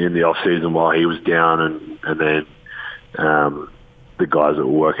in the off season while he was down, and then the guys that were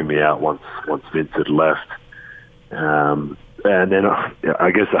working me out once Vince had left. And then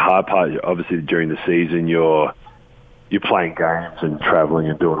I guess the hard part, obviously, during the season, you're playing games and traveling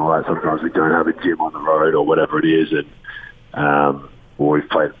and doing all that. Sometimes we don't have a gym on the road or whatever it is, and or we've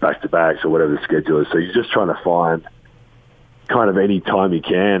played back-to-backs or whatever the schedule is. So you're just trying to find kind of any time you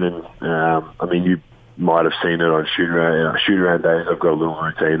can. And, I mean, you might have seen it on shoot-around days. I've got a little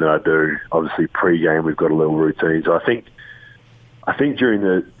routine that I do. Obviously, pre-game, we've got a little routine. So I think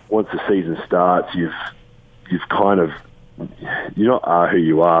during once the season starts, you've kind of, you not are who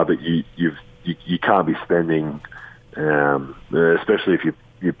you are, but you can't be spending, especially if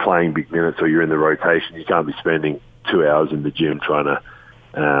you're playing big minutes or you're in the rotation, you can't be spending 2 hours in the gym trying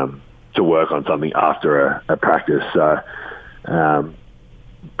to work on something after a practice. So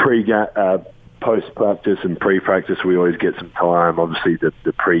post-practice and pre-practice, we always get some time. Obviously,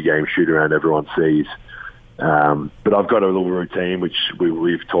 the pre-game shoot-around everyone sees. But I've got a little routine, which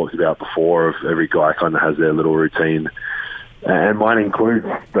we've talked about before, of every guy kind of has their little routine. And mine includes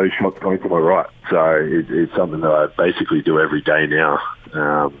those shots going to my right. So it's something that I basically do every day now.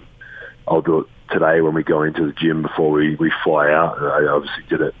 I'll do it today when we go into the gym before we fly out. I obviously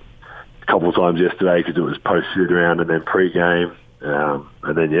did it a couple of times yesterday because it was post-shoot around and then pre-game.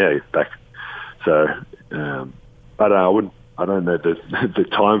 And then, yeah, back. So I don't know the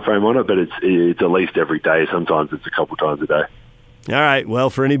time frame on it, but it's at least every day. Sometimes it's a couple times a day. All right.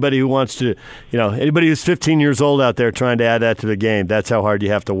 Well, for anybody who wants to, anybody who's 15 years old out there trying to add that to the game, that's how hard you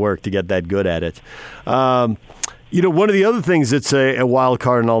have to work to get that good at it. One of the other things that's a wild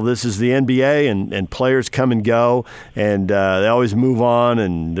card in all this is the NBA, and players come and go, and they always move on,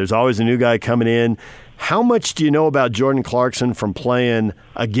 and there's always a new guy coming in. How much do you know about Jordan Clarkson from playing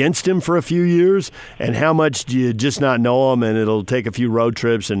against him for a few years, and how much do you just not know him and it'll take a few road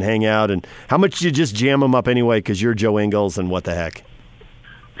trips and hang out, and how much do you just jam him up anyway because you're Joe Ingles and what the heck?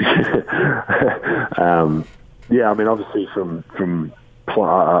 Yeah, I mean, obviously from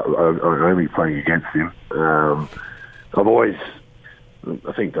only playing against him, I've always,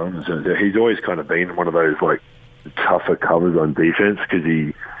 I think Don said, he's always kind of been one of those like tougher covers on defense because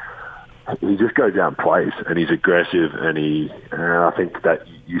he just goes out and plays, and he's aggressive, and I think that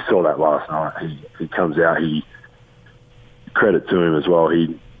you saw that last night. He comes out. Credit to him as well.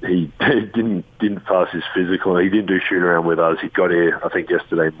 He didn't pass his physical. He didn't do shoot around with us. He got here, I think,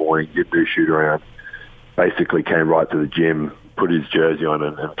 yesterday morning. Didn't do shoot around. Basically came right to the gym, put his jersey on,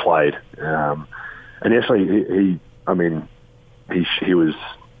 and played. And actually, he was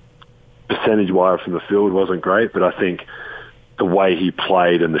percentage-wise from the field wasn't great, but I think the way he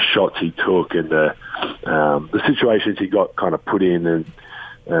played and the shots he took and the situations he got kind of put in and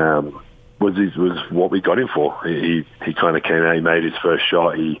was what we got him for. He kind of came out, he made his first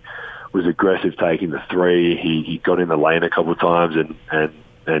shot, he was aggressive taking the three, he got in the lane a couple of times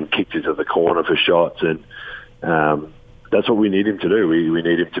and kicked into the corner for shots, and that's what we need him to do. We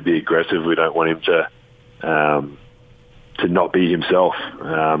need him to be aggressive. We don't want him to not be himself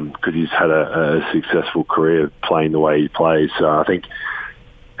because he's had a successful career playing the way he plays. So I think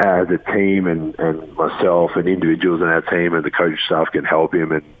as a team and myself and individuals in our team and the coach staff can help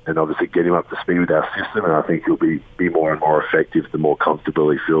him and obviously get him up to speed with our system, and I think he'll be more and more effective the more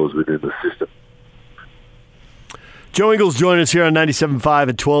comfortable he feels within the system. Joe Ingles joining us here on 97.5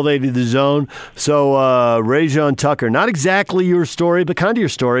 at 1280 The Zone. So Rajon Tucker, not exactly your story, but kind of your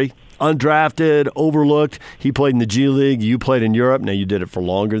story. undrafted, overlooked. He played in the G League. You played in Europe. Now, you did it for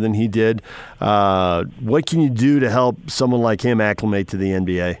longer than he did. What can you do to help someone like him acclimate to the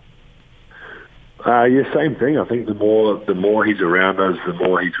NBA? Yeah, same thing. I think the more he's around us, the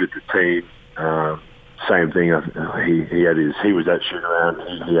more he's with the team. Same thing. He was at shoot around.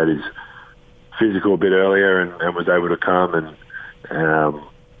 He had his physical a bit earlier and was able to come and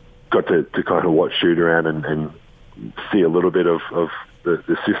got to kind of watch shoot around and see a little bit of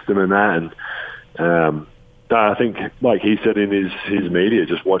the system and that. And I think, like he said in his media,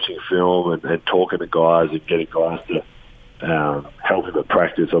 just watching film and talking to guys and getting guys to help him at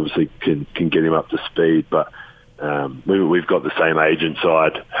practice obviously can get him up to speed. But we've got the same agent, so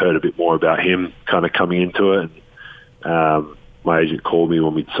I'd heard a bit more about him kind of coming into it. And my agent called me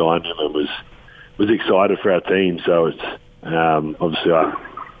when we'd signed him and was excited for our team. So it's obviously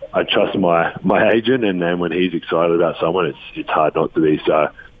I trust my agent, and then when he's excited about someone, it's hard not to be. So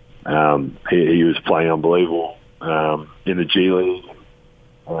he was playing unbelievable in the G League.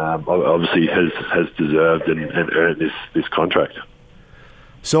 Obviously has deserved and earned this contract.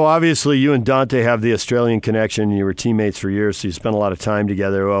 So obviously you and Dante have the Australian connection. You were teammates for years, so you spent a lot of time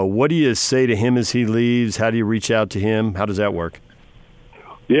together. What do you say to him as he leaves? How do you reach out to him? How does that work?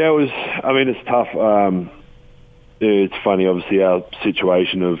 Yeah, it's tough. It's funny, obviously, our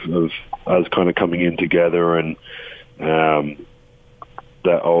situation of us kind of coming in together and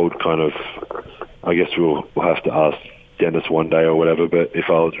that old kind of, I guess we'll have to ask Dennis one day or whatever, but if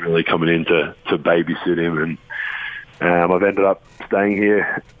I was really coming in to babysit him, and I've ended up staying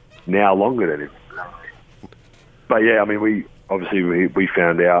here now longer than him. But yeah, I mean, we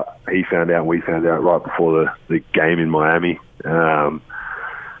found out, he found out, and we found out right before the game in Miami.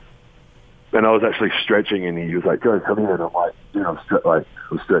 And I was actually stretching, and he was like, "Joe, come here." And I'm like,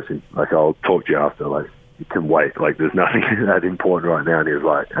 I'm stretching. Like, I'll talk to you after. Like, you can wait. Like, there's nothing that important right now. And he was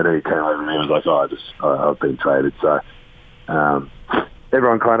like, and then he came over to me and was like, I've been traded. So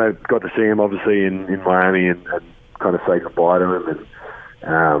everyone kind of got to see him, obviously, in Miami and kind of say goodbye to him. And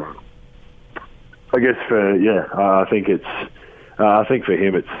I guess I think for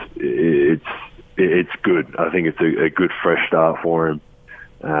him, it's good. I think it's a good fresh start for him.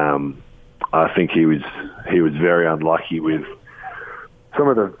 I think he was very unlucky with some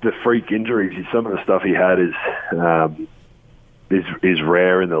of the freak injuries. Some of the stuff he had is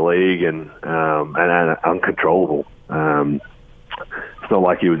rare in the league and uncontrollable. It's not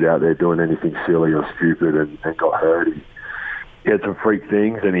like he was out there doing anything silly or stupid and got hurt. He had some freak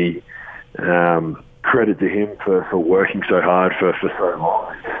things, and he credit to him for working so hard for so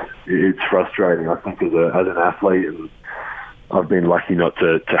long. It's frustrating, I think, as an athlete, and I've been lucky not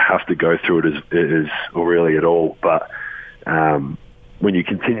to have to go through it as really at all. But when you're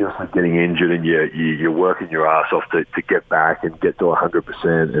continuously getting injured and you're working your ass off to get back and get to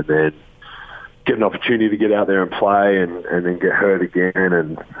 100%, and then get an opportunity to get out there and play and then get hurt again.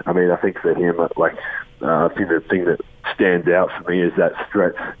 And I mean, I think for him, I think the thing that stands out for me is that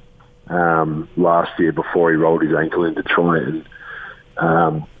stretch last year before he rolled his ankle in Detroit,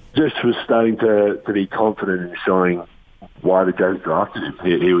 and just was starting to be confident in showing why the Jays drafted him.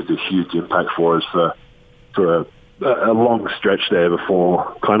 He was a huge impact for us for a long stretch there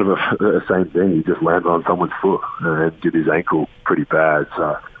before kind of the same thing. He just landed on someone's foot and did his ankle pretty bad.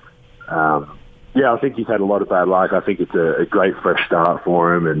 So, I think he's had a lot of bad luck. I think it's a great fresh start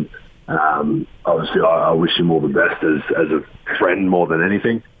for him, and obviously I wish him all the best as a friend more than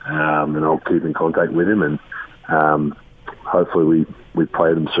anything, and I'll keep in contact with him, and hopefully we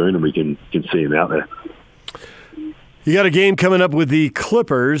play them soon and we can see him out there. You got a game coming up with the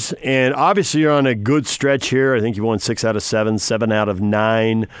Clippers, and obviously you're on a good stretch here. I think you won 6 out of 7, 7 out of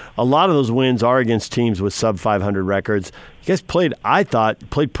 9. A lot of those wins are against teams with sub-500 records. You guys played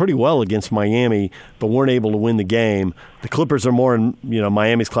pretty well against Miami, but weren't able to win the game. The Clippers are more in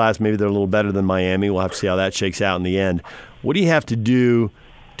Miami's class. Maybe they're a little better than Miami. We'll have to see how that shakes out in the end. What do you have to do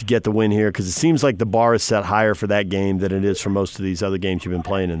to get the win here? Because it seems like the bar is set higher for that game than it is for most of these other games you've been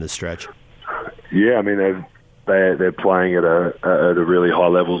playing in this stretch. Yeah, I mean, they're playing at a really high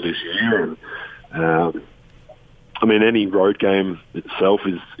level this year, and I mean, any road game itself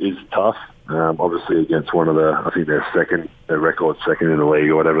is tough. Obviously, against one of I think their record second in the league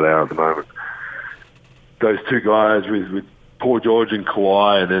or whatever they are at the moment. Those two guys with Paul George and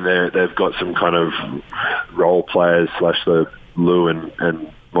Kawhi, and then they've got some kind of role players / the Lou and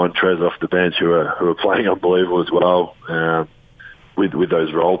Montrez off the bench who are playing unbelievable as well. With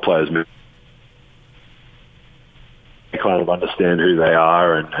those role players, kind of understand who they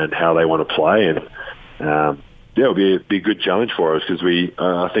are and how they want to play, and it'll be a good challenge for us because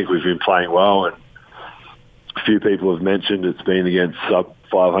I think we've been playing well, and a few people have mentioned it's been against sub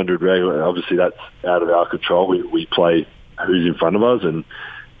 500 regular. Obviously, that's out of our control. We play who's in front of us, and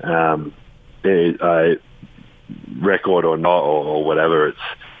a record or not or whatever.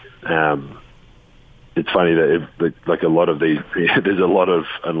 It's funny that like a lot of these, there's a lot of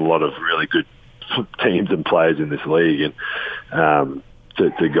really good teams and players in this league, and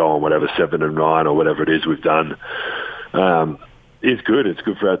to go on whatever 7-9 or whatever it is we've done. Is good. It's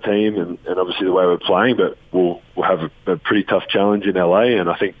good for our team and obviously the way we're playing. But we'll have a pretty tough challenge in LA, and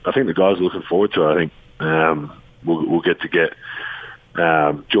I think the guys are looking forward to it. I think we'll get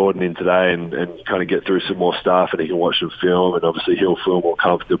Jordan in today and kind of get through some more stuff, and he can watch some film, and obviously he'll feel more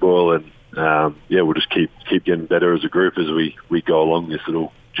comfortable. And we'll just keep getting better as a group as we go along this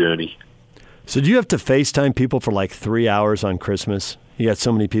little journey. So do you have to FaceTime people for like 3 hours on Christmas? You got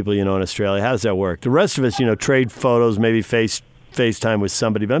so many people in Australia. How does that work? The rest of us, trade photos, maybe FaceTime with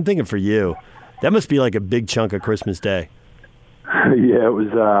somebody. But I'm thinking for you, that must be like a big chunk of Christmas Day. Yeah, it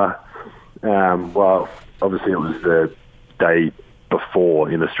was. Well, obviously it was the day before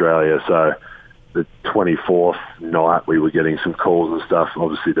in Australia, so the 24th night we were getting some calls and stuff.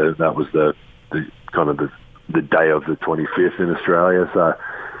 Obviously that was the kind of the day of the 25th in Australia. So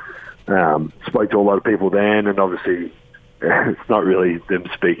spoke to a lot of people then, and obviously it's not really them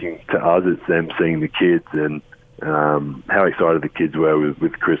speaking to us; it's them seeing the kids and how excited the kids were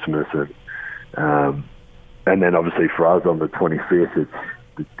with Christmas, and then obviously for us on the 25th,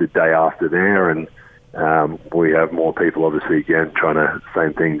 it's the day after there, and we have more people obviously again trying to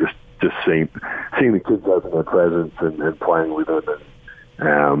same thing, just seeing the kids open their presents and playing with them,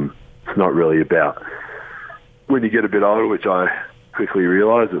 and it's not really about when you get a bit older, which I quickly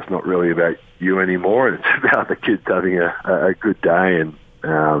realised it's not really about you anymore. It's about the kids having a good day, and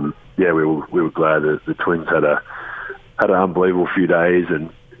we were glad that the Twins had an unbelievable few days, and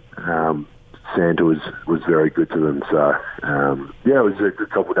Santa was very good to them. So it was a good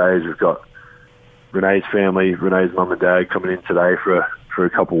couple of days. We've got Renee's family, Renee's mum and dad coming in today for a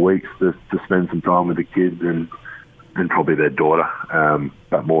couple of weeks to spend some time with the kids and probably their daughter,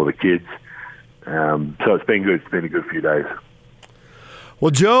 but more the kids. So it's been good. It's been a good few days. Well,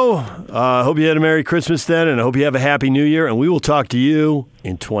 Joe, I hope you had a Merry Christmas then, and I hope you have a Happy New Year, and we will talk to you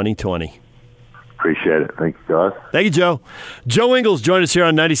in 2020. Appreciate it. Thank you, guys. Thank you, Joe. Joe Ingles joined us here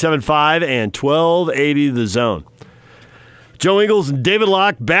on 97.5 and 1280 The Zone. Joe Ingles and David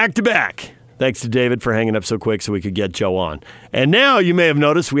Locke back-to-back. Thanks to David for hanging up so quick so we could get Joe on. And now you may have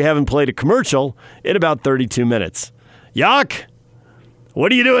noticed we haven't played a commercial in about 32 minutes. Yak,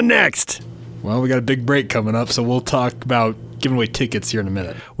 what are you doing next? Well, we got a big break coming up, so we'll talk about giving away tickets here in a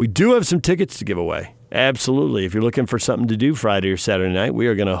minute. We do have some tickets to give away. Absolutely. If you're looking for something to do Friday or Saturday night, we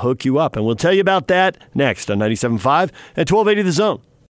are going to hook you up. And we'll tell you about that next on 97.5 and 1280 The Zone.